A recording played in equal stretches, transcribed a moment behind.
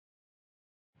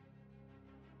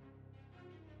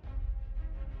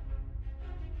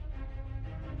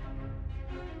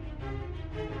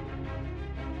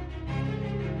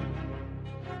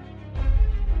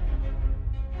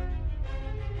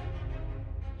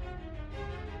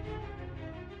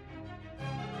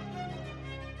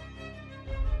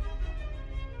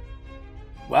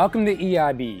Welcome to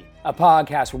EIB, a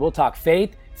podcast where we'll talk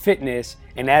faith, fitness,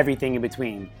 and everything in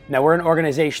between. Now, we're an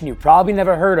organization you've probably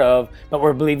never heard of, but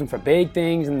we're believing for big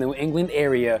things in the New England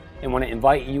area and want to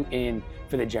invite you in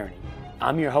for the journey.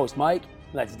 I'm your host, Mike.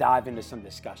 Let's dive into some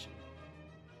discussion.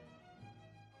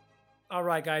 All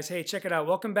right, guys. Hey, check it out.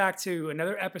 Welcome back to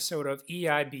another episode of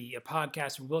EIB, a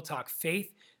podcast where we'll talk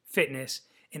faith, fitness,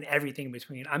 and everything in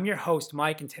between. I'm your host,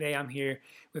 Mike, and today I'm here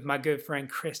with my good friend,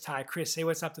 Chris Ty. Chris, say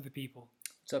what's up to the people.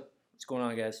 What's up? What's going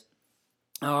on, guys?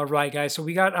 All right, guys. So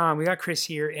we got Chris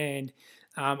here, and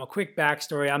a quick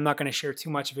backstory. I'm not going to share too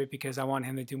much of it because I want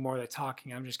him to do more of the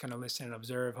talking. I'm just going to listen and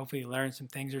observe. Hopefully, learn some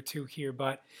things or two here.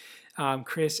 But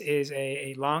Chris is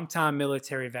a longtime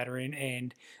military veteran,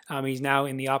 and he's now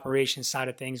in the operations side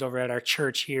of things over at our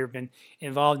church here. Been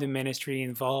involved in ministry,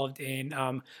 involved in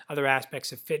other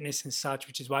aspects of fitness and such,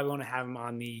 which is why we want to have him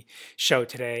on the show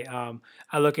today.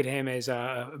 I look at him as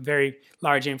a very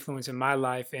large influence in my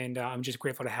life, and I'm just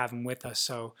grateful to have him with us.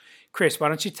 So, Chris, why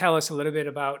don't you tell us a little bit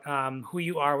about who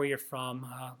you are, where you're from,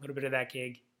 a little bit of that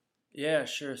gig? Yeah,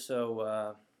 sure.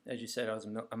 So, as you said,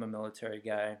 I'm a military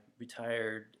guy.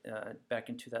 Retired back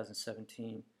in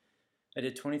 2017. I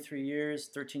did 23 years,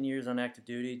 13 years on active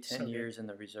duty, 10 years in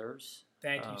the reserves.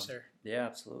 Thank you, sir. Yeah,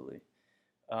 absolutely.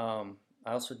 I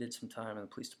also did some time in the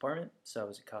police department. So I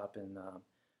was a cop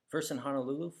first in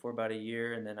Honolulu for about a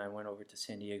year, and then I went over to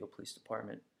San Diego Police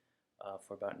Department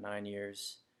for about 9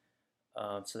 years.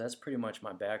 So that's pretty much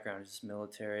my background, just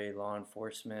military, law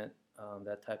enforcement,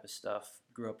 that type of stuff.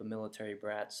 Grew up a military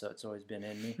brat, so it's always been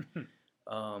in me.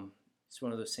 It's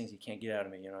one of those things you can't get out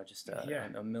of me,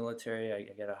 I'm military,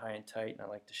 I get a high and tight, and I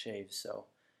like to shave, so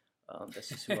that's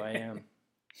just who I am.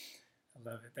 I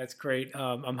love it. That's great.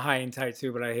 I'm high and tight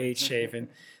too, but I hate shaving.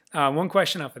 One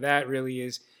question off of that really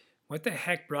is, what the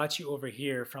heck brought you over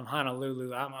here from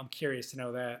Honolulu? I'm curious to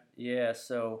know that. Yeah,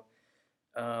 so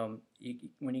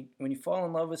when you fall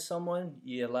in love with someone,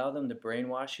 you allow them to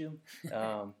brainwash you.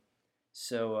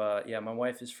 My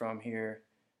wife is from here.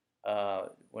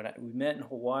 We met in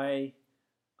Hawaii,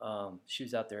 she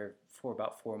was out there for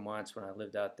about 4 months when I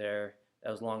lived out there. That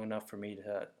was long enough for me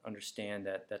to understand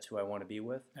that that's who I want to be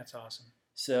with. That's awesome.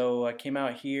 So I came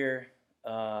out here.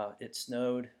 It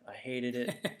snowed. I hated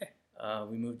it.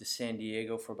 We moved to San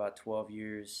Diego for about 12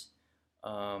 years.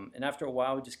 And after a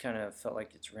while, we just kind of felt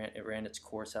like it ran its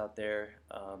course out there.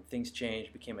 Things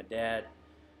changed, became a dad.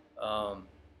 A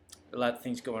lot of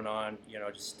things going on,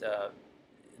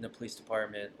 in the police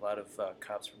department. A lot of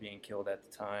cops were being killed at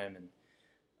the time. And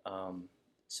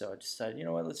so I decided,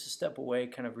 let's just step away,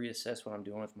 kind of reassess what I'm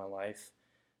doing with my life,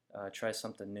 try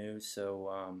something new.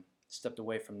 So stepped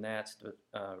away from that,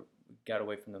 got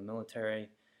away from the military,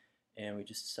 and we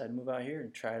just decided to move out here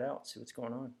and try it out, see what's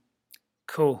going on.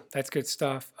 Cool. That's good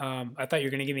stuff. I thought you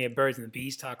were going to give me a birds and the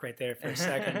bees talk right there for a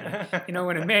second.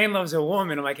 When a man loves a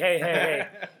woman, I'm like, hey,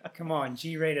 come on,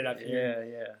 G-rated up here.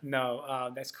 Yeah.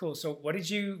 No, that's cool. So what did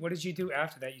you do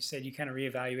after that? You said you kind of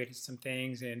reevaluated some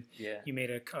things and you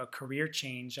made a career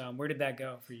change. Where did that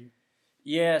go for you?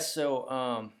 Yeah, so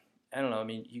I don't know. I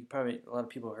mean, a lot of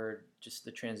people heard just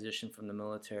the transition from the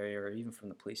military or even from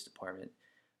the police department.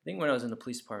 I think when I was in the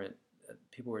police department,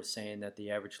 people were saying that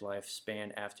the average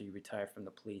lifespan after you retire from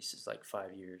the police is like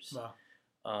 5 years.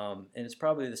 Wow. And it's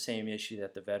probably the same issue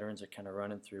that the veterans are kind of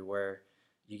running through, where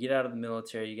you get out of the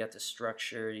military, you got the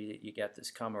structure, you got this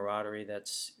camaraderie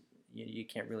that's you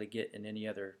can't really get in any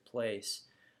other place,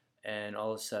 and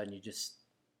all of a sudden you just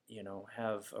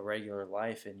have a regular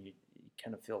life and you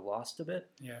kind of feel lost a bit.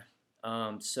 Yeah.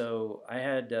 So I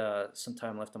had some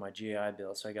time left on my GI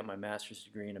Bill, so I got my master's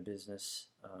degree in a business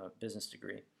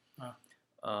degree. Wow.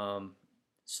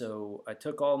 So I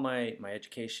took all my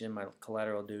education, my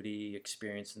collateral duty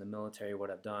experience in the military, what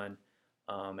I've done,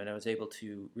 and I was able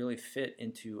to really fit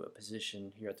into a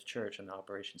position here at the church on the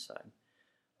operations side.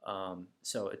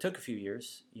 So it took a few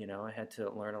years. I had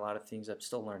to learn a lot of things. I'm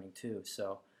still learning too.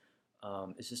 So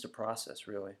it's just a process,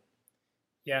 really.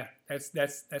 Yeah,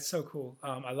 that's so cool.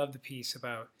 I love the piece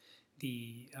about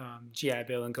the GI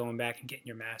Bill and going back and getting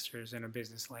your master's in a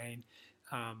business lane.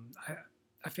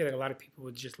 I feel like a lot of people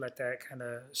would just let that kind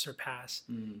of surpass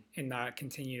and not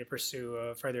continue to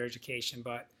pursue further education.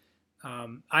 But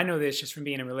I know this just from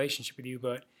being in a relationship with you.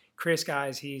 But Chris,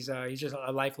 guys, he's just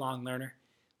a lifelong learner.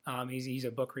 He's a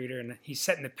book reader, and he's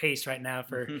setting the pace right now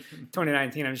for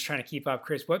 2019. I'm just trying to keep up.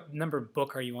 Chris, what number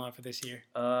book are you on for this year?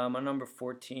 I'm on number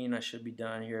 14. I should be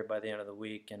done here by the end of the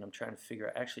week, and I'm trying to figure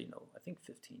out. Actually, no, I think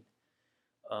 15.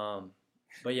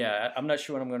 But yeah, I'm not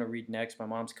sure what I'm going to read next. My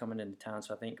mom's coming into town,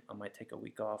 so I think I might take a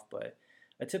week off. But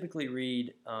I typically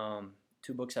read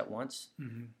 2 books at once.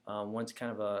 Mm-hmm. One's kind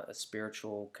of a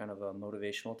spiritual, kind of a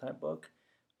motivational type book.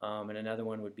 and another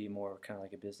one would be more kind of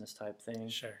like a business type thing.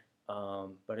 Sure.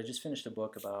 But I just finished a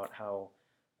book about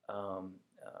um,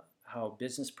 how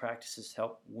business practices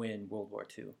help win World War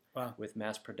II Wow. with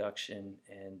mass production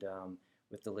and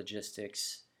with the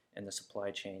logistics and the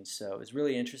supply chain. So it's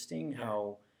really interesting Yeah.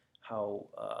 how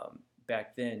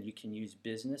back then you can use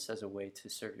business as a way to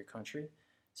serve your country.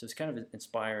 So it's kind of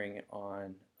inspiring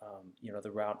on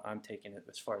the route I'm taking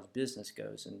as far as business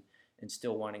goes and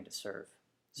still wanting to serve.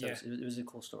 So Yeah. it was a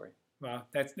cool story. Wow.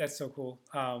 That's so cool.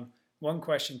 One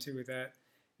question too with that.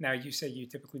 Now you say you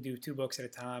typically do 2 books at a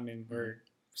time, and Mm-hmm. we're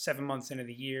 7 months into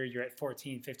the year. You're at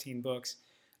 14, 15 books.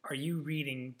 Are you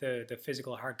reading the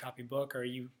physical hard copy book, or are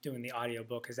you doing the audio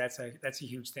book? Because that's a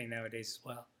huge thing nowadays as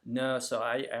well. No, so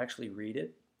I actually read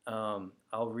it.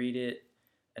 I'll read it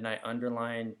and I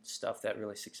underline stuff that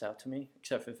really sticks out to me.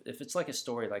 Except if it's like a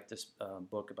story like this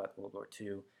book about World War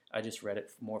II, I just read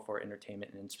it more for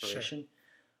entertainment and Sure. inspiration.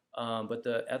 But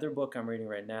the other book I'm reading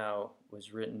right now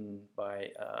was written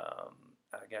by,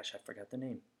 gosh, I forgot the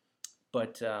name.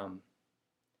 But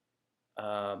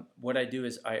what I do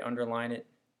is I underline it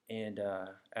and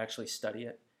actually study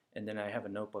it. And then I have a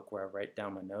notebook where I write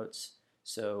down my notes.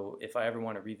 So if I ever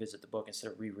want to revisit the book,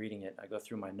 instead of rereading it, I go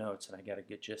through my notes and I get a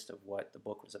good gist of what the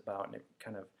book was about. And it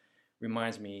kind of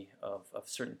reminds me of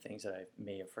certain things that I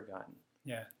may have forgotten.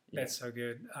 Yeah, Yeah. that's so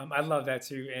good. I love that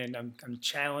too, and I'm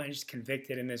challenged,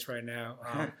 convicted in this right now.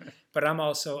 But I'm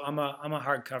a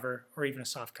hardcover or even a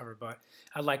soft cover, but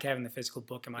I like having the physical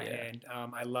book in my Yeah. hand.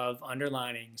 I love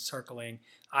underlining, circling.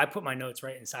 I put my notes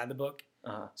right inside the book,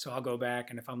 Uh-huh. so I'll go back,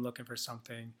 and if I'm looking for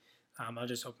something, I'll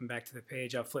just open back to the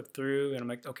page. I'll flip through, and I'm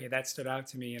like, okay, that stood out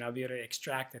to me, and I'll be able to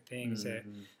extract the things that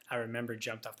Mm-hmm. I remember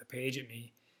jumped off the page at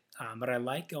me. But I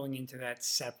like going into that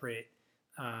separate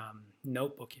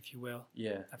notebook, if you will.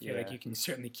 Yeah. I feel like you can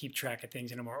certainly keep track of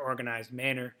things in a more organized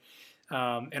manner.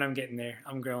 And I'm getting there.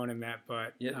 I'm growing in that.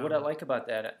 But Yeah, what I like about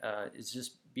that is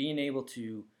just being able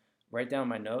to write down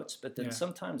my notes, but then Yeah.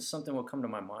 sometimes something will come to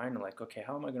my mind, like, okay,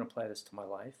 how am I going to apply this to my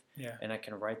life? Yeah. And I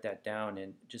can write that down,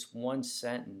 and just one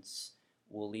sentence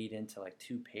will lead into like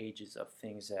 2 pages of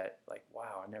things that, like,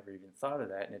 wow, I never even thought of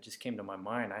that, and it just came to my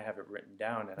mind. I have it written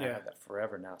down, and I Yeah. have that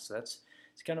forever now. So it's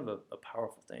kind of a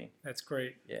powerful thing. That's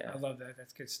great. Yeah. I love that.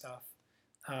 That's good stuff.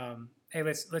 Hey,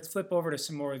 let's flip over to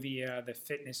some more of the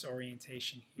fitness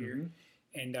orientation here.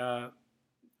 Mm-hmm. And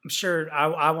I'm sure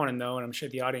I want to know, and I'm sure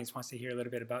the audience wants to hear a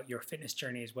little bit about your fitness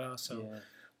journey as well. So Yeah.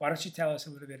 why don't you tell us a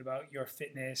little bit about your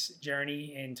fitness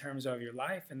journey in terms of your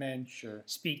life, and then Sure.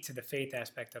 speak to the faith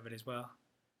aspect of it as well.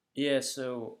 Yeah,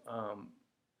 so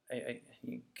I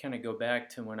you kind of go back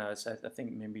to when I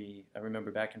think maybe I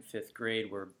remember back in 5th grade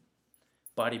where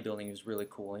bodybuilding was really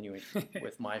cool anyway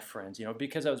with my friends,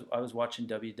 because I was watching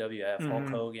WWF, Hulk Mhm.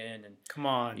 Hogan, and Come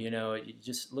on. you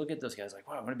just look at those guys like,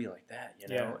 wow, I want to be like that,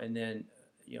 Yeah. And then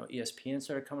ESPN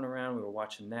started coming around. We were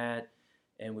watching that,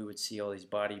 and we would see all these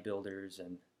bodybuilders,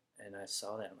 and I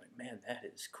saw that. I'm like, man, that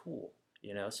is cool,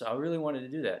 So I really wanted to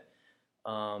do that,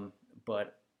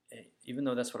 but even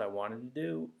though that's what I wanted to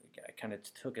do, I kind of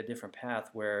took a different path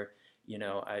where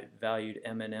I valued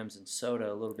M&Ms and soda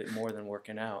a little bit more than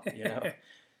working out.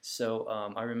 So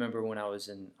I remember when I was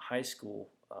in high school,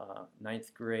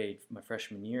 9th grade, my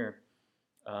freshman year,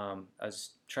 I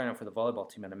was trying out for the volleyball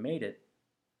team and I made it,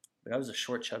 but I was a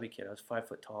short, chubby kid. I was 5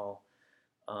 foot tall,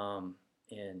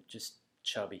 and just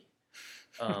chubby.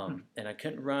 And I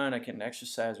couldn't run, I couldn't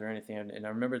exercise or anything. And I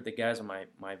remember the guys on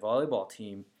my volleyball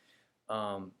team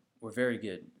were very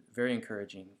good, very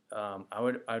encouraging.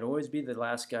 I'd always be the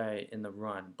last guy in the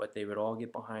run, but they would all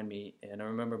get behind me. And I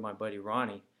remember my buddy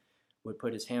Ronnie would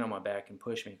put his hand on my back and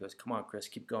push me. He goes, "Come on, Chris,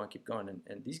 keep going, keep going."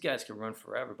 And these guys could run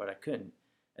forever, but I couldn't.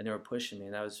 And they were pushing me,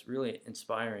 and that was really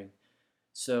inspiring.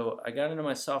 So I got into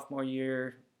my sophomore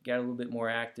year, got a little bit more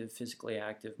active, physically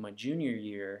active. My junior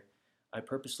year, I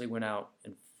purposely went out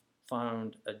and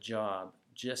found a job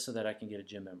just so that I can get a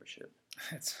gym membership.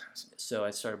 That's awesome. So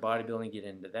I started bodybuilding, get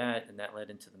into that, and that led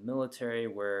into the military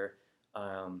where,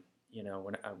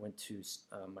 when I went to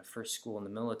my first school in the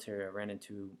military, I ran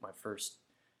into my first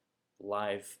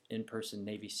live in-person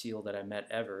Navy SEAL that I met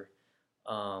ever,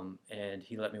 and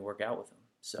he let me work out with him.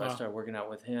 So Wow. I started working out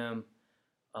with him,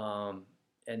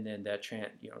 and then that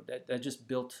just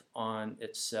built on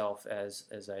itself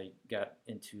as I got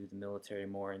into the military,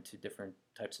 more into different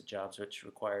types of jobs which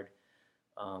required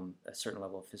a certain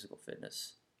level of physical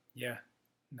fitness. Yeah.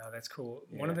 No, that's cool.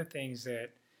 Yeah. One of the things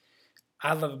that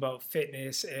I love about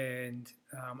fitness, and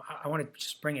I want to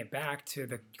just bring it back to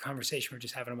the conversation we we're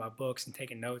just having about books and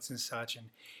taking notes and such, and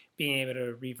being able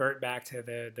to revert back to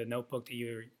the notebook that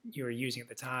you were using at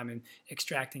the time and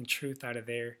extracting truth out of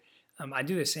there. I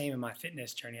do the same in my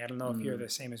fitness journey. I don't know if you're Mm, the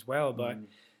same as well, but mm,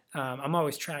 I'm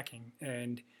always tracking.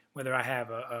 And whether I have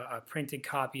a printed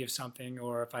copy of something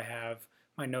or if I have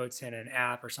my notes in an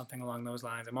app or something along those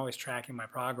lines, I'm always tracking my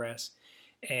progress.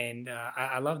 And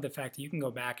I love the fact that you can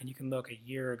go back and you can look a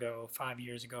year ago, 5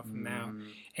 years ago from now, mm,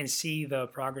 and see the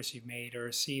progress you've made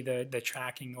or see the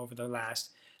tracking over the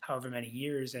last however many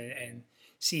years yeah, and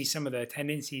see some of the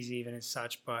tendencies even as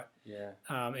such. But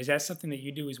yeah. is that something that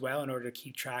you do as well in order to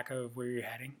keep track of where you're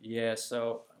heading? Yeah,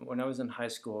 so when I was in high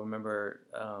school, I remember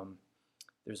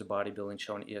there's a bodybuilding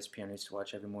show on ESPN I used to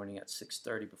watch every morning at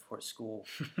 6:30 before school,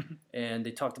 and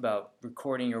they talked about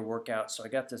recording your workout. So I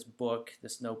got this book,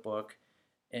 this notebook,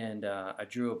 and I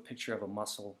drew a picture of a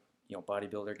muscle,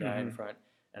 bodybuilder guy in Hmm. front,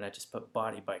 and I just put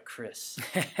 "Body by Chris,"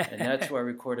 and that's where I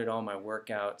recorded all my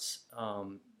workouts.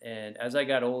 And as I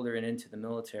got older and into the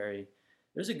military,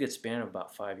 there's a good span of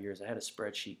about 5 years. I had a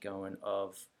spreadsheet going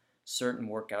of certain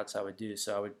workouts I would do.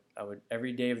 So I would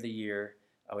every day of the year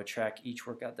I would track each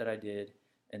workout that I did,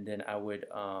 and then I would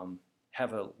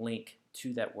have a link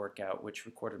to that workout, which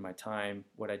recorded my time,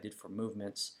 what I did for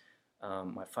movements,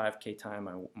 my 5K time,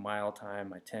 my mile time,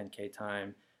 my 10K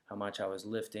time, how much I was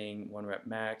lifting, one rep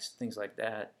max, things like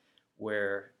that.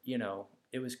 Where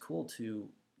it was cool to.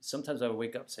 Sometimes I would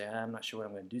wake up and say, I'm not sure what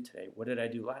I'm going to do today. What did I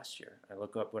do last year? I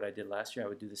look up what I did last year. I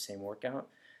would do the same workout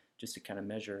just to kind of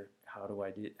measure how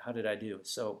did I do.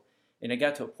 So, and it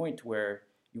got to a point where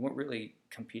you weren't really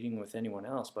competing with anyone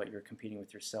else, but you're competing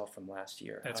with yourself from last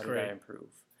year. How That's did I great. improve?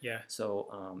 Yeah,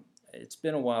 So it's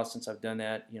been a while since I've done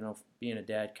that. Being a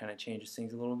dad kind of changes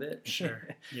things a little bit. sure.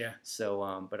 Yeah,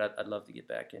 So, but I'd love to get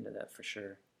back into that for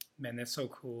sure. man, that's so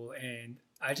cool. And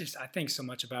I think so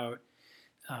much about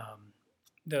um,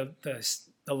 the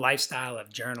lifestyle of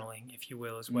journaling, if you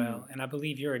will, as Mm, well. And I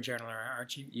believe you're a journaler,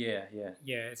 aren't you? yeah, yeah.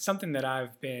 Yeah, it's something that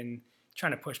I've been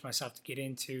trying to push myself to get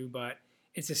into, but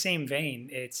it's the same vein.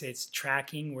 It's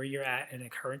tracking where you're at a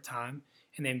current time,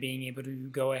 and then being able to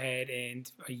go ahead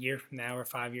and a year from now or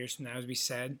 5 years from now, as we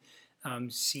said,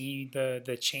 see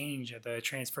the change or the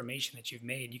transformation that you've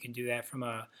made. You can do that from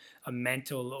a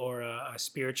mental or a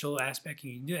spiritual aspect.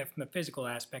 You can do that from a physical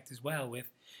aspect as well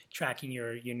with tracking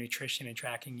your nutrition and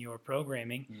tracking your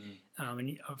programming. Mm,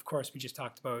 And of course, we just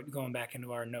talked about going back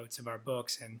into our notes of our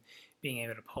books and being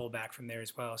able to pull back from there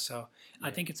as well. So I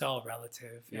yeah, think it's all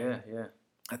relative, yeah, and yeah,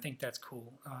 I think that's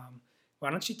cool. Why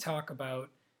don't you talk about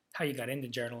how you got into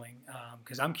journaling?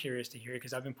 Because I'm curious to hear it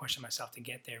because I've been pushing myself to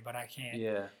get there, but I can't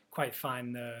yeah. quite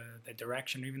find the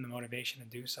direction or even the motivation to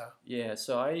do so. Yeah,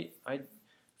 so I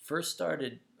first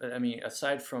started. I mean,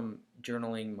 aside from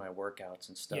journaling my workouts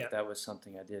and stuff, Yeah, that was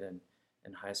something I did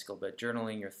in high school. But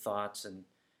journaling your thoughts and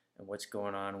what's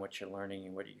going on, what you're learning,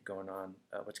 and what's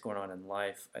going on in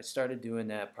life. I started doing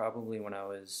that probably when I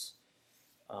was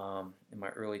in my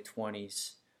early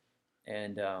 20s,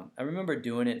 and I remember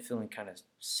doing it and feeling kind of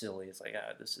silly. It's like,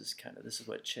 this is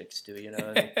what chicks do,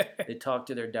 They talk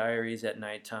to their diaries at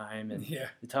nighttime and yeah.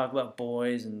 they talk about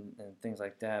boys and things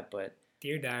like that. But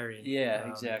Dear Diary, yeah,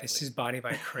 this exactly. is Body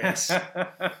by Chris.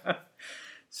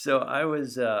 So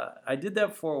I did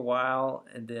that for a while,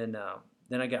 and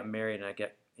then I got married, and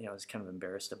I was kind of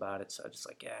embarrassed about it. So I was just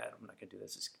like, yeah, I'm not gonna do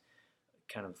this. It's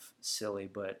kind of silly.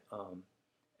 But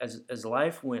as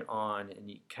life went on, and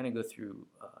you kind of go through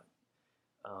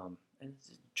and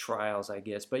trials, I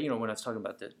guess. But when I was talking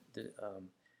about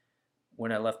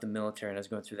when I left the military and I was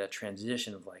going through that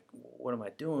transition of like, what am I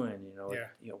doing?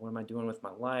 Yeah, What am I doing with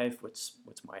my life? What's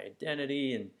my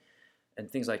identity and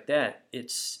things like that.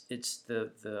 It's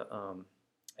the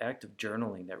act of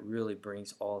journaling that really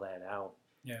brings all that out.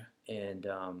 yeah, And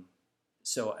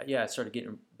so yeah, I started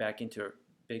getting back into it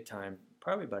big time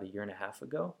probably about a year and a half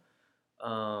ago.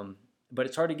 But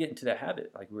it's hard to get into that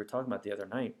habit, like we were talking about the other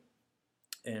night,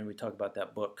 and we talked about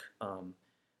that book.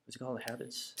 What's it called? The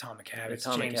Habits. Atomic The Habits,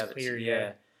 Atomic James Habits. Clear. Yeah,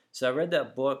 Yeah. So I read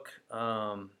that book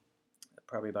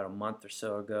probably about a month or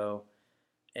so ago,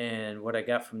 and what I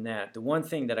got from that, the one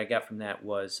thing that I got from that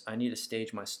was I need to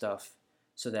stage my stuff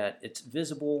so that it's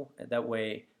visible. And that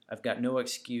way, I've got no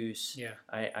excuse. yeah,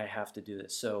 I have to do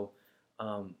this. So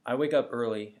I wake up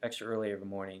early, extra early every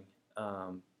morning,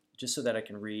 just so that I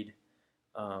can read,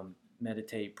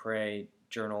 meditate, pray,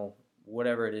 journal,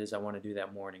 whatever it is I want to do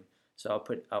that morning. So I'll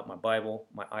put out my Bible,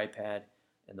 my iPad,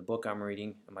 and the book I'm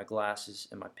reading, and my glasses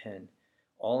and my pen,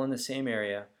 all in the same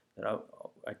area.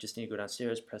 I just need to go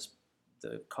downstairs, press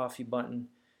the coffee button,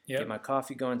 get yep, my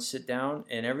coffee going, sit down,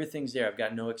 and everything's there. I've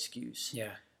got no excuse,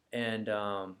 yeah. and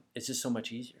it's just so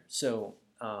much easier. So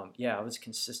yeah, I was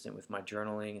consistent with my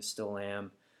journaling, and still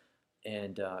am.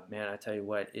 And man, I tell you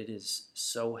what, it is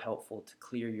so helpful to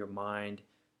clear your mind,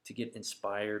 to get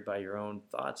inspired by your own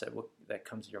thoughts that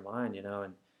comes to your mind, and I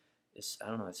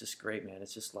don't know, it's just great, man.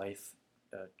 It's just life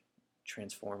uh,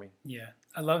 transforming. Yeah,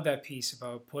 I love that piece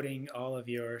about putting all of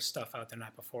your stuff out the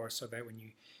night before, so that when you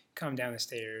come down the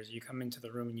stairs, you come into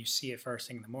the room and you see it first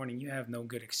thing in the morning, you have no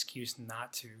good excuse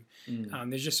not to. Mm,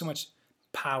 There's just so much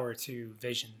power to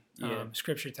vision. yeah.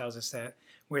 Scripture tells us that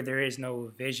where there is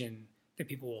no vision, the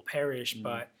people will perish. Mm,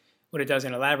 But what it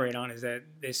doesn't elaborate on is that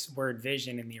this word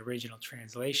vision in the original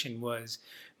translation was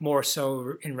more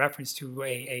so in reference to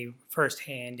a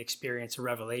firsthand experience, a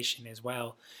revelation as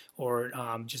well, or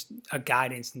just a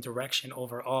guidance and direction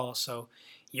overall. So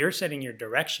you're setting your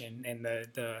direction and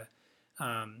the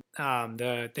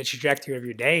trajectory of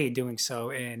your day doing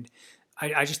so. And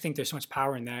I just think there's so much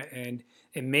power in that. And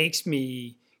it makes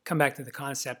me come back to the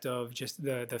concept of just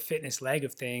the fitness leg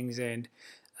of things. And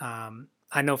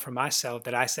I know for myself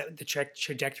that I set the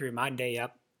trajectory of my day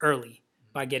up early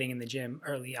by getting in the gym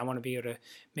early. I want to be able to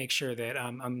make sure that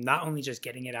I'm not only just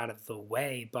getting it out of the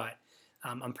way, but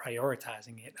I'm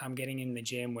prioritizing it. I'm getting in the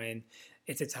gym when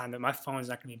it's a time that my phone's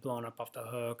not going to be blown up off the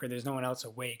hook, or there's no one else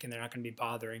awake and they're not going to be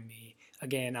bothering me.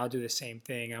 Again, I'll do the same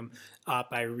thing. I'm up,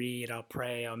 I read, I'll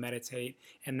pray, I'll meditate,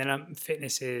 and then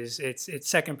fitness is it's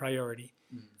second priority.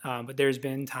 mm, But there's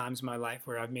been times in my life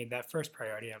where I've made that first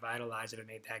priority. I've idolized it. I've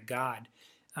made that God,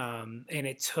 and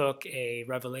it took a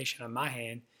revelation on my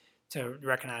hand to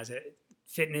recognize that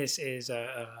fitness is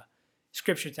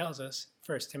Scripture tells us.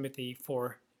 1 Timothy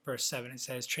 4 verse 7, it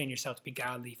says, "Train yourself to be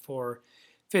godly, for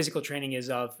physical training is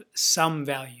of some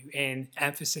value," and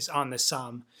emphasis on the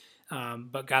some.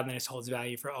 But godliness holds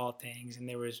value for all things. And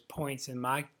there was points in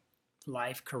my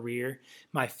life, career,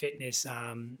 my fitness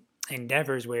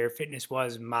endeavors where fitness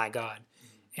was my God,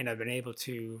 and I've been able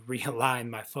to realign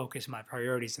my focus, my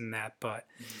priorities in that. But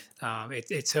mm,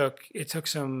 it took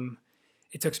some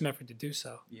effort to do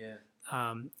so. yeah.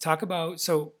 Talk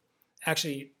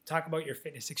about your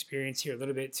fitness experience here a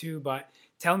little bit too. But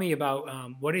tell me about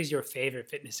what is your favorite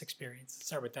fitness experience? Let's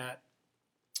start with that.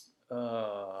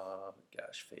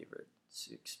 Gosh, favorite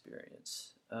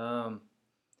experience.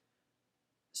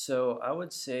 So I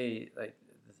would say like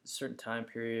a certain time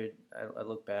period. I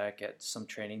look back at some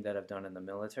training that I've done in the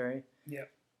military, Yeah.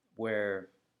 where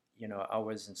I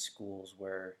was in schools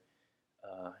where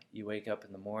you wake up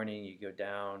in the morning, you go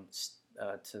down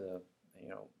to the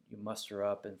you muster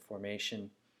up in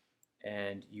formation,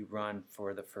 and you run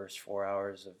for the first 4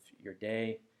 hours of your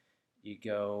day. You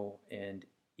go and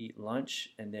eat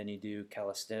lunch, and then you do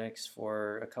calisthenics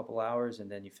for a couple hours,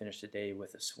 and then you finish the day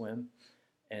with a swim,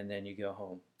 and then you go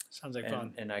home. Sounds like And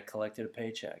fun. and I collected a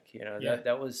paycheck. Yeah.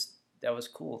 That was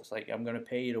cool. It's like, I'm gonna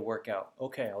pay you to work out.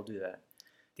 Okay, I'll do that.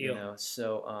 Deal.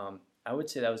 So I would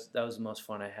say that was the most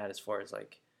fun I had as far as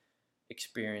like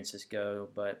experiences go.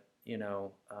 But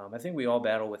I think we all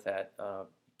battle with that,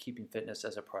 keeping fitness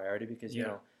as a priority, because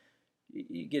Yeah.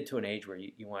 you get to an age where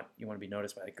you want to be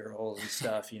noticed by the girls and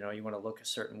stuff. You want to look a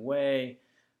certain way,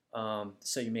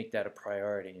 so you make that a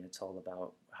priority, and it's all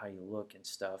about how you look and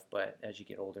stuff. But as you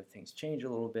get older, things change a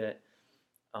little bit,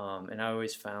 and I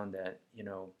always found that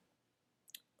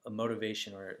a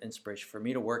motivation or inspiration for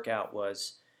me to work out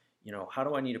was, how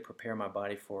do I need to prepare my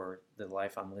body for the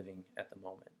life I'm living at the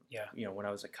moment? Yeah. When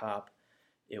I was a cop,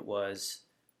 it was.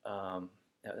 I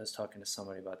was talking to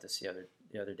somebody about this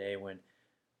the other day, when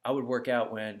I would work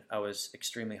out when I was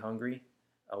extremely hungry.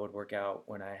 I would work out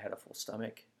when I had a full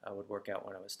stomach. I would work out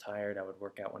when I was tired. I would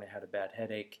work out when I had a bad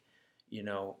headache.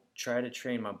 Try to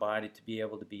train my body to be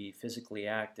able to be physically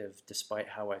active despite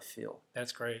how I feel.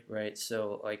 That's great. Right.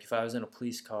 So, like, if I was in a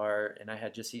police car and I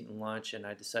had just eaten lunch and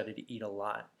I decided to eat a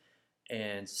lot,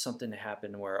 and something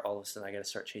happened where all of a sudden I got to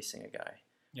start chasing a guy,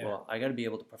 Yeah. well, I got to be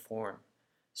able to perform.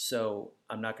 So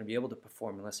I'm not going to be able to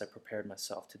perform unless I prepared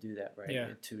myself to do that, right? Yeah.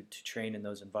 And to train in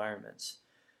those environments,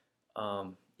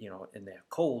 in the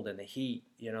cold and the heat,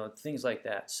 things like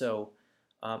that. So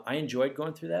I enjoyed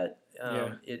going through that.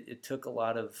 Yeah. It took a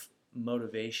lot of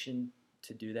motivation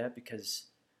to do that, because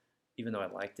even though I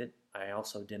liked it, I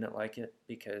also didn't like it,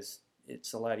 because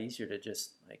it's a lot easier to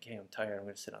just like, hey, I'm tired, I'm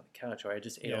going to sit on the couch, or I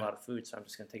just ate a Yeah. lot of food, so I'm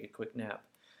just going to take a quick nap.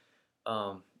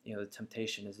 The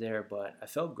temptation is there, but I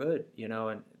felt good,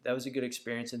 and that was a good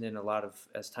experience. And then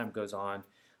as time goes on,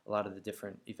 a lot of the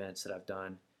different events that I've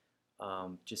done,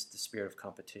 just the spirit of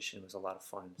competition was a lot of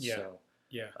fun. Yeah. So,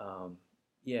 Yeah.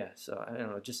 yeah, so I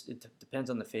don't know, just it depends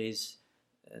on the phase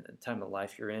and the time of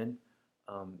life you're in.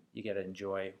 You got to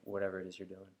enjoy whatever it is you're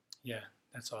doing. Yeah.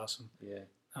 That's awesome.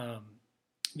 Yeah.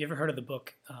 You ever heard of the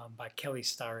book by Kelly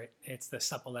Starrett? It's The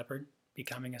Supple Leopard,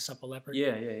 Becoming a Supple Leopard.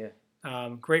 Yeah, yeah,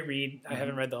 yeah. Great read. I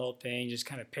haven't Mhm. read the whole thing, just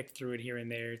kind of picked through it here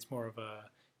and there. It's more of a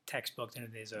textbook than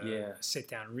it is Yeah. a sit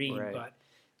down read. Right.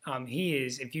 But he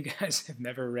is, if you guys have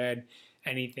never read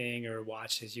anything or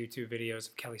watched his YouTube videos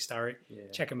of Kelly Starrett, Yeah.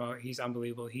 check him out. He's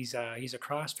unbelievable. He's a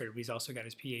CrossFitter, but he's also got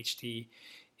his PhD,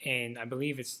 and I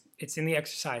believe it's in the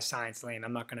exercise science lane.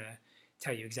 I'm not gonna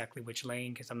tell you exactly which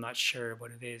lane because I'm not sure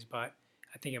what it is, but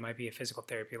I think it might be a physical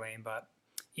therapy lane. But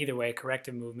either way,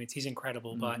 corrective movements. He's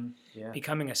incredible. But Yeah.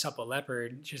 becoming a supple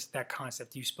leopard, just that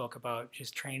concept you spoke about,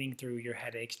 just training through your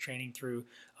headaches, training through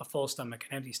a full stomach,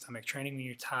 an empty stomach, training when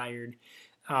you're tired.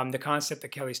 The concept that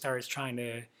Kelly Starr is trying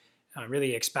to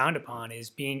really expound upon is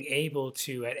being able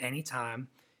to, at any time,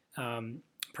 um,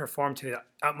 perform to the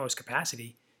utmost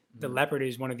capacity. The Mm. leopard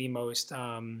is one of the most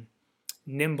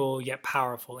nimble yet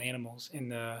powerful animals in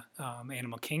the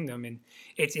animal kingdom, and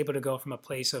it's able to go from a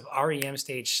place of REM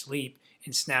stage sleep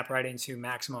and snap right into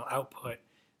maximal output,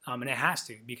 and it has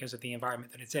to because of the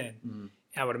environment that it's in. Mm.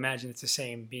 I would imagine it's the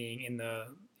same being in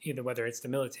the either whether it's the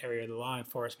military or the law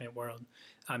enforcement world.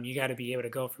 You got to be able to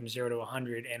go from 0 to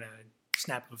 100 in a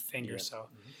snap of a finger. Yeah. So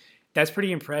that's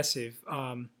pretty impressive.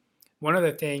 One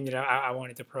other thing that I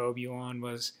wanted to probe you on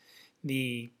was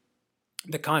the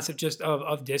concept just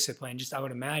of discipline. Just I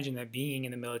would imagine that being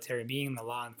in the military, being in the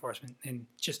law enforcement, and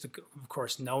just of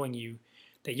course knowing you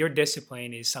that your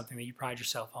discipline is something that you pride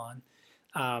yourself on.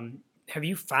 Have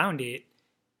you found it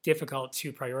difficult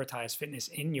to prioritize fitness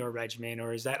in your regimen,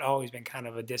 or has that always been kind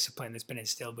of a discipline that's been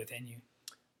instilled within you?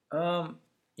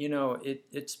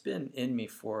 It's been in me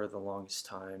for the longest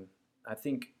time. I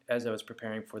think as I was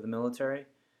preparing for the military,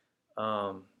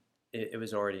 it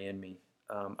was already in me.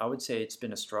 I would say it's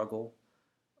been a struggle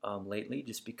lately,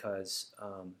 just because,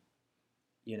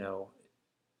 you know,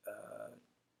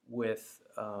 with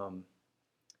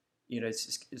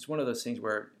it's one of those things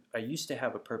where I used to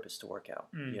have a purpose to work out.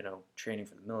 Training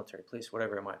for the military, police,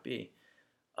 whatever it might be,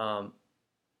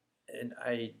 and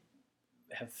I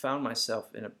have found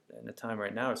myself in a time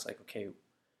right now. It's like, okay,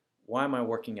 why am I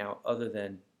working out other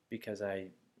than because I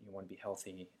want to be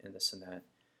healthy and this and that?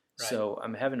 Right. So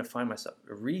I'm having to find myself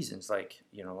reasons. Like,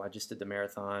 I just did the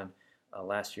marathon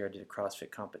last year. I did a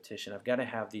CrossFit competition. I've got to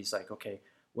have these, like, okay,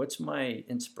 what's my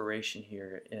inspiration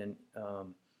here? And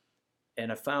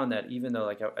I found that even though,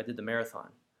 like, I did the marathon,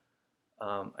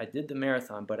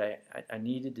 but I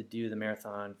needed to do the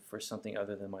marathon for something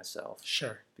other than myself.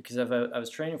 Sure. Because if I was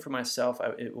training for myself,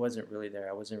 it wasn't really there.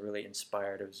 I wasn't really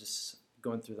inspired. I was just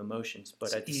going through the motions.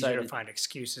 But it's easier to find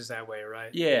excuses that way,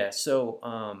 right? Yeah. So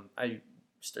I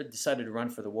decided to run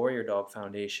for the Warrior Dog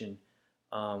Foundation,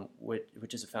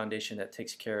 which is a foundation that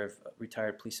takes care of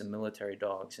retired police and military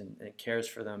dogs and cares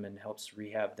for them and helps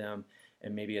rehab them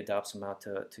and maybe adopts them out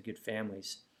to good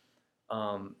families.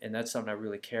 And that's something I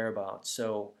really care about.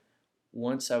 So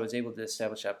once I was able to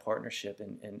establish that partnership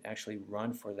and actually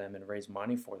run for them and raise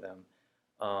money for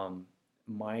them,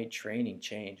 my training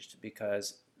changed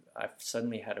because I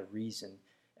suddenly had a reason,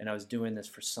 and I was doing this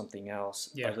for something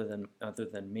else other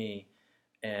than me,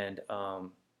 and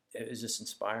it was just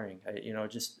inspiring.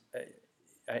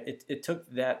 It took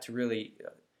that to really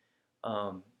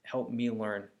help me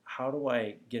learn, how do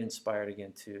I get inspired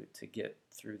again to get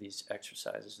through these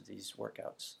exercises, these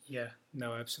workouts. Yeah,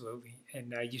 no, absolutely.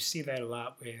 And you see that a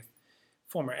lot with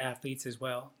former athletes as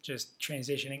well, just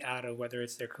transitioning out of whether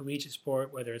it's their collegiate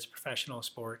sport, whether it's professional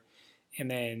sport, and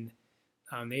then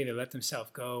they either let themselves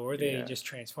go or they just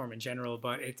transform in general.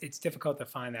 But it's difficult to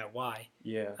find that why.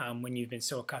 Yeah. When you've been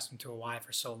so accustomed to a why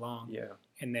for so long. Yeah.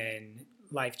 And then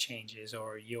life changes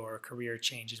or your career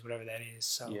changes, whatever that is.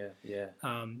 So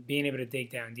being able to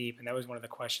dig down deep, and that was one of the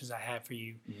questions I had for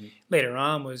you later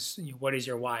on was, what is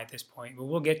your why at this point? But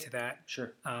we'll get to that.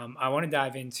 Sure. I want to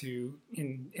dive into,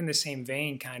 in the same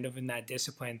vein, kind of in that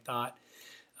discipline thought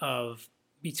of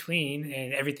between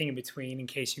and everything in between. In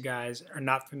case you guys are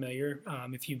not familiar,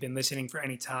 if you've been listening for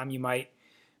any time, you might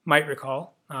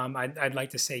recall. I'd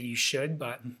like to say you should,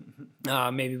 but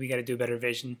maybe we got to do a better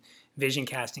vision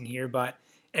casting here. But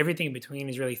everything in between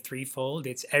is really threefold.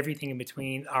 It's everything in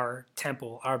between our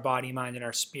temple, our body, mind, and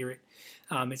our spirit.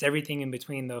 It's everything in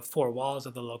between the four walls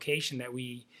of the location that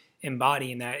we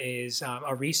embody, and that is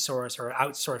a resource or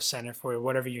outsource center for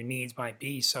whatever your needs might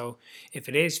be. So if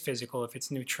it is physical, if it's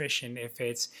nutrition, if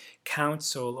it's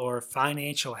counsel or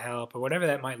financial help or whatever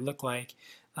that might look like,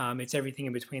 it's everything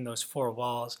in between those four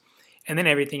walls. And then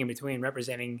everything in between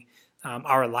representing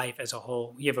our life as a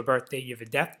whole. You have a birth date, you have a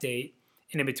death date,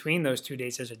 and in between those two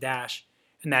dates there's a dash,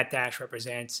 and that dash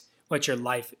represents what your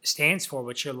life stands for,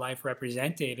 what your life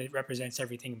represented. It represents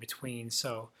everything in between.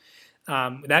 So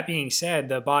with that being said,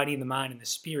 the body, the mind, and the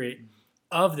spirit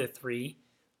of the three,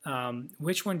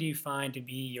 which one do you find to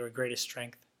be your greatest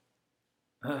strength?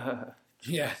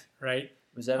 Yeah, right?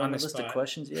 Was that on on the the list of spot.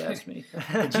 questions you asked me?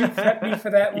 Did you prep me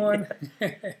for that one?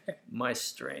 Yeah. My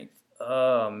strength.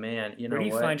 Oh man, you Where know do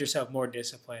you what? find yourself more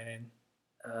disciplined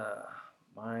in? Uh,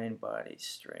 Mind, body,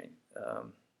 strength.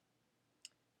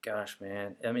 Gosh,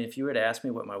 man. I mean, if you were to ask me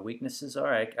what my weaknesses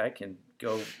are, I can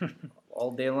go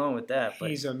all day long with that. But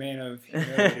He's a man of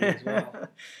humility as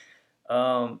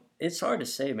well. it's hard to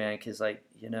say, man, because like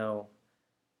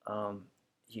um,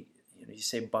 you you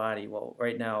say body. Well,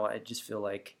 right now I just feel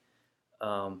like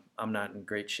I'm not in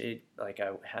great shape like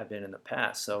I have been in the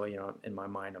past. So in my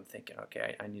mind, I'm thinking,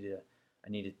 okay, I need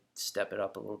to step it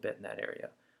up a little bit in that area.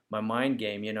 My mind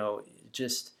game,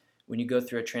 just when you go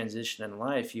through a transition in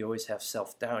life, you always have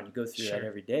self doubt. You go through that Sure.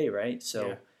 every day, right? Yeah.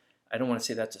 So I don't want to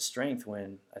say that's a strength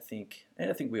when and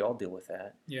I think we all deal with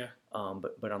that. Yeah.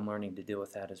 But I'm learning to deal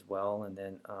with that as well. And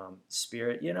then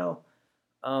spirit,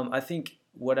 I think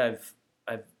what I've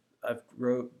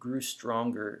grew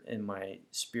stronger in my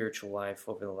spiritual life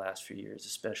over the last few years,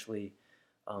 especially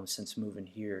since moving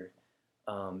here,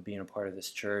 being a part of this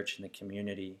church and the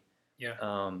community. Yeah.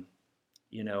 Um,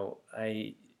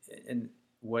 I and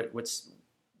what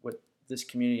this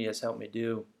community has helped me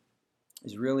do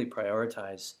is really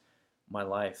prioritize my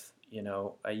life.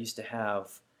 I used to have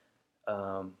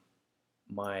um,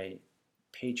 my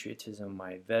patriotism,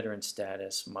 my veteran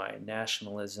status, my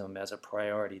nationalism as a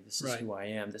priority. This is Right. who I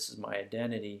am. This is my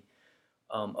identity.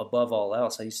 Above all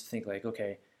else, I used to think like,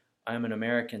 okay, I'm an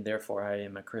American, therefore I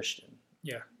am a Christian.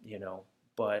 Yeah.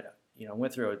 But I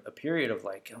went through a period of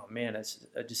like, oh man,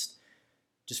 I just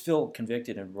feel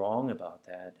convicted and wrong about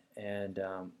that, and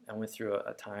I went through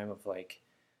a time of like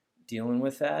dealing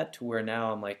with that to where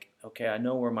now I'm like, okay, I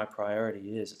know where my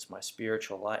priority is. It's my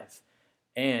spiritual life,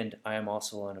 and I am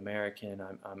also an American.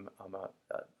 I'm a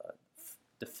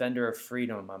defender of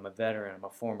freedom. I'm a veteran. I'm a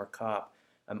former cop.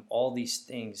 I'm all these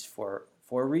things for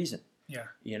a reason. Yeah.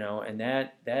 And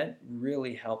that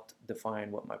really helped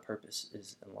define what my purpose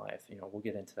is in life. We'll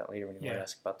get into that later when you want Yeah. to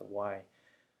ask about the why.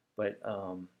 But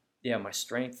yeah, my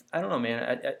strength. I don't know,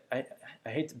 man. I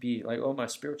hate to be like, oh, my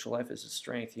spiritual life is a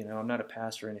strength. I'm not a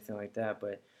pastor or anything like that.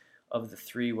 But of the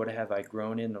three, what have I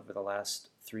grown in over the last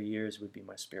 3 years would be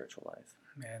my spiritual life.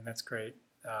 Man, that's great.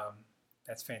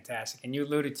 That's fantastic. And you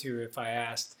alluded to, if I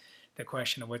asked the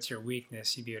question of what's your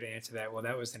weakness, you'd be able to answer that. Well,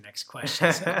 that was the next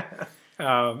question.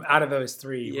 So, out of those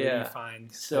three, where do you Yeah.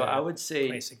 find So I the would say,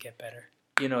 place to get better?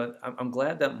 I'm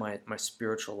glad that my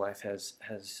spiritual life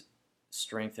has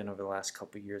strengthened over the last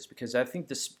couple of years, because I think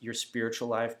your spiritual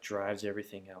life drives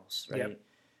everything else, right?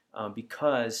 Yep.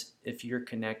 Because if you're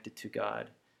connected to God,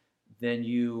 then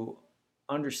you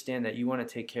understand that you want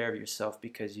to take care of yourself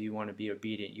because you want to be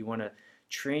obedient. You want to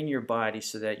train your body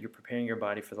so that you're preparing your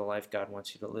body for the life God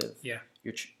wants you to live. Yeah.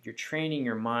 You're training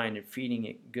your mind and feeding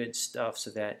it good stuff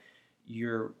so that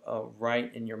you're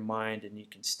right in your mind and you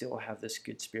can still have this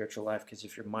good spiritual life, because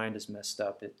if your mind is messed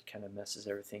up, it kind of messes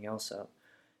everything else up.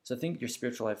 So I think your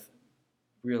spiritual life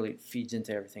really feeds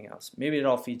into everything else. Maybe it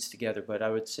all feeds together, but I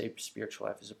would say spiritual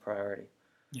life is a priority.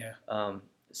 Yeah.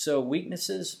 So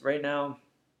weaknesses right now,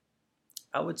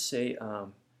 I would say,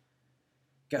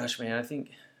 gosh, man, I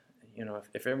think,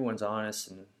 if everyone's honest,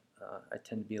 and I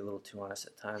tend to be a little too honest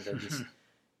at times, I just,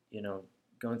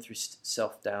 going through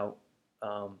self-doubt,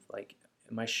 like,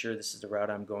 am I sure this is the route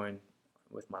I'm going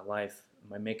with my life?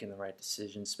 Am I making the right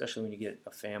decisions, especially when you get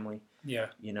a family? Yeah.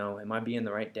 Am I being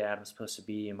the right dad I'm supposed to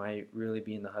be? Am I really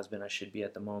being the husband I should be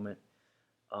at the moment?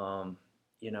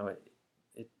 You know,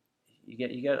 it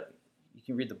you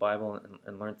can read the Bible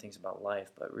and learn things about life,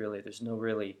 but really there's no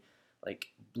really like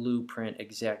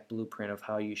exact blueprint of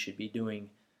how you should be doing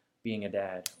being a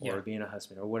dad or Yeah. being a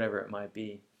husband or whatever it might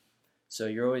be. So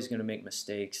you're always going to make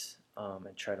mistakes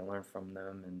and try to learn from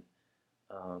them.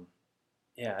 And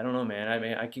yeah, I don't know, man. I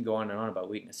mean, I can go on and on about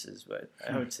weaknesses, but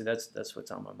I would say that's what's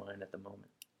on my mind at the moment.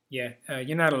 Yeah.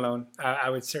 You're not alone. I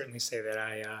would certainly say that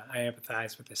I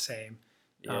empathize with the same.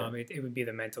 Yeah. It would be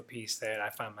the mental piece that I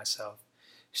find myself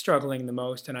struggling the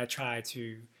most, and I try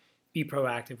to be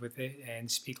proactive with it and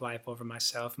speak life over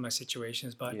myself and my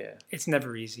situations, but Yeah. it's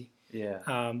never easy.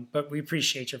 Yeah. But we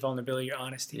appreciate your vulnerability, your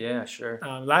honesty. Yeah, sure.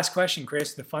 Last question,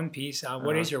 Chris, the fun piece.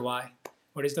 What is Uh-huh. your why?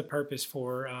 What is the purpose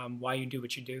for why you do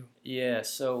what you do? Yeah,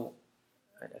 so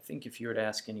I think if you were to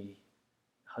ask any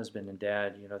husband and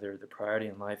dad, the priority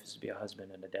in life is to be a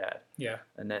husband and a dad, Yeah.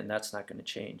 and that's not going to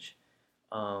change.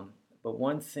 But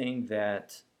one thing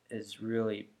that is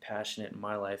really passionate in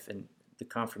my life, and the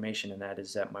confirmation in that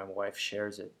is that my wife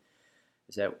shares it,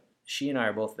 is that she and I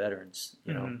are both veterans,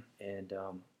 Mhm. and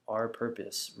our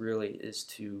purpose really is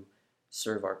to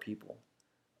serve our people.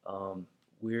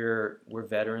 We're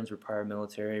veterans. We're prior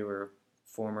military. We're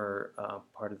former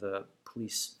part of the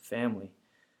police family,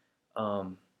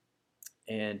 Um,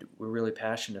 and we're really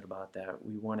passionate about that.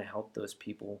 We want to help those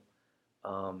people,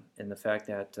 and the fact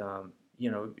that we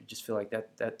just feel like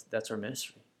that's our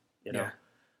ministry. You know,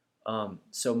 Yeah.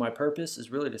 so my purpose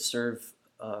is really to serve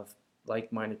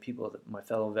like-minded people, my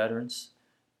fellow veterans,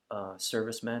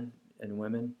 servicemen and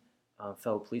women,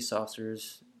 fellow police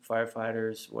officers,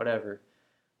 firefighters, whatever.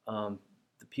 Um,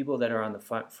 the people that are on the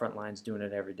front lines doing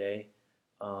it every day.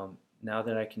 Now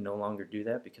that I can no longer do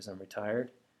that because I'm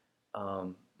retired,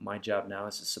 my job now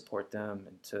is to support them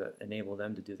and to enable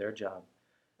them to do their job.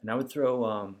 And I would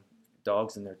throw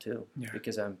dogs in there too, Yeah.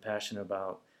 because I'm passionate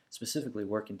about specifically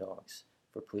working dogs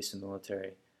for police and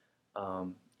military.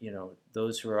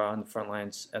 Those who are on the front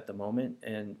lines at the moment,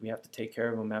 and we have to take care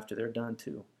of them after they're done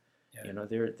too. Yeah.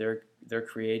 They're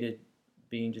created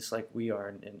being just like we are,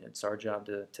 and it's our job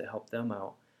to help them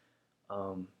out.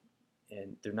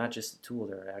 And they're not just a tool;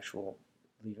 they're an actual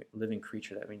living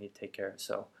creature that we need to take care of.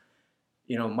 So,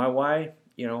 my why,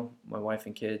 my wife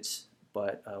and kids,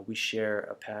 but we share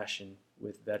a passion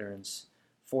with veterans,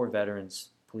 for veterans,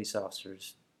 police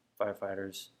officers,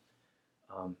 firefighters,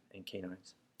 and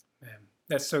canines. Man,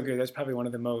 that's so good. That's probably one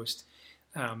of the most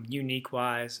unique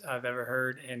whys I've ever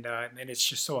heard, and it's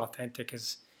just so authentic.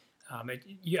 Because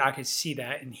I could see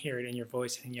that and hear it in your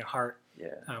voice and in your heart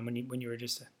Yeah. When you were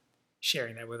just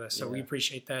sharing that with us. So we Yeah.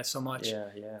 appreciate that so much.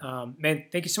 Yeah. Man,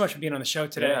 thank you so much for being on the show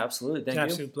today. Yeah, absolutely. It's an Thank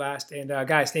you. absolute blast. And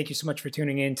guys, thank you so much for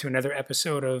tuning in to another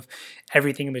episode of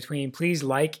Everything in Between. Please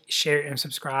like, share, and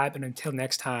subscribe. And until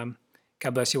next time,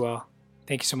 God bless you all.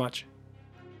 Thank you so much.